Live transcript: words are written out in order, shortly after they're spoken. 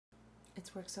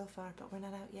It's worked so far, but we're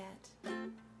not out yet.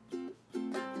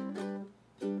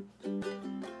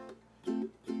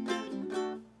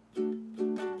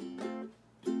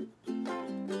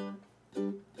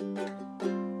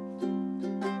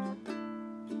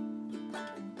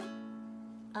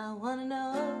 I wanna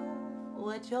know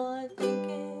what you're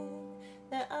thinking.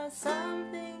 There are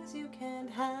some things you can't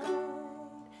hide.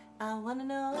 I wanna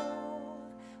know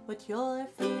what you're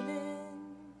feeling.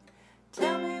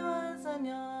 Tell me what's on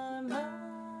your mind.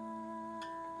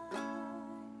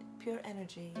 Pure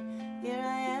energy. Here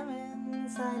I am in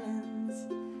silence,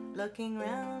 looking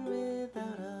round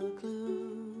without a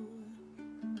clue.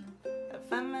 I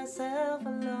find myself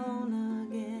alone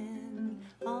again,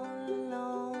 all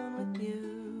alone with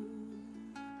you.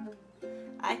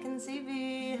 I can see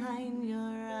behind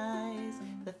your eyes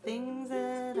the things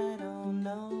that I don't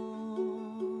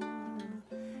know.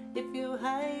 If you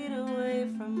hide away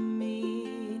from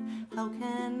me, how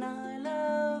can our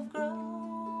love grow?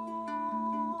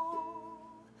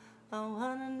 I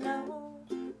wanna know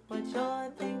what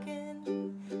you're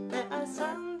thinking. There are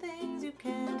some things you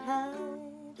can't hide.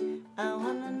 I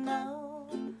wanna know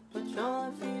what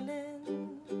you're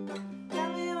feeling.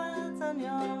 Tell me what's on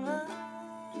your mind.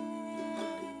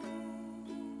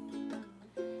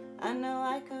 I know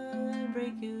I could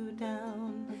break you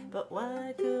down, but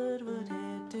what good would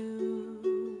it do?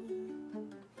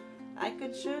 I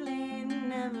could surely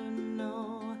never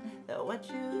know that what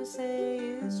you say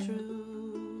is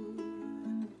true.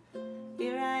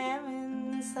 Here I am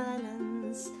in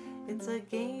silence, it's a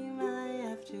game I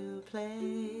have to play.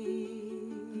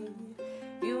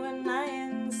 You and I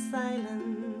in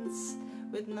silence,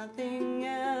 with nothing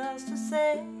else to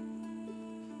say.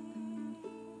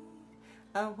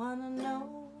 I wanna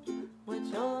know what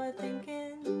you're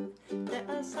thinking. There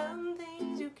are some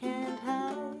things you can't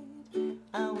hide.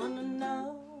 I wanna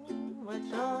know what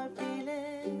you're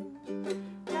feeling.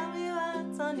 Tell me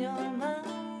what's on your mind.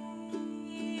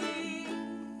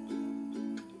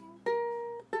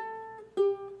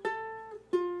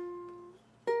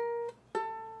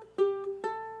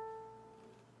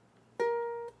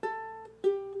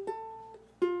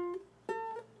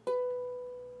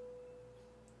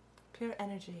 Pure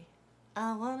energy.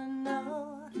 I wanna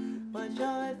know what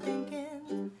you're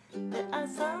thinking. There are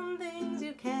some things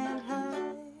you can't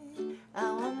hide.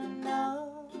 I wanna know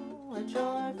what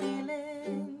you're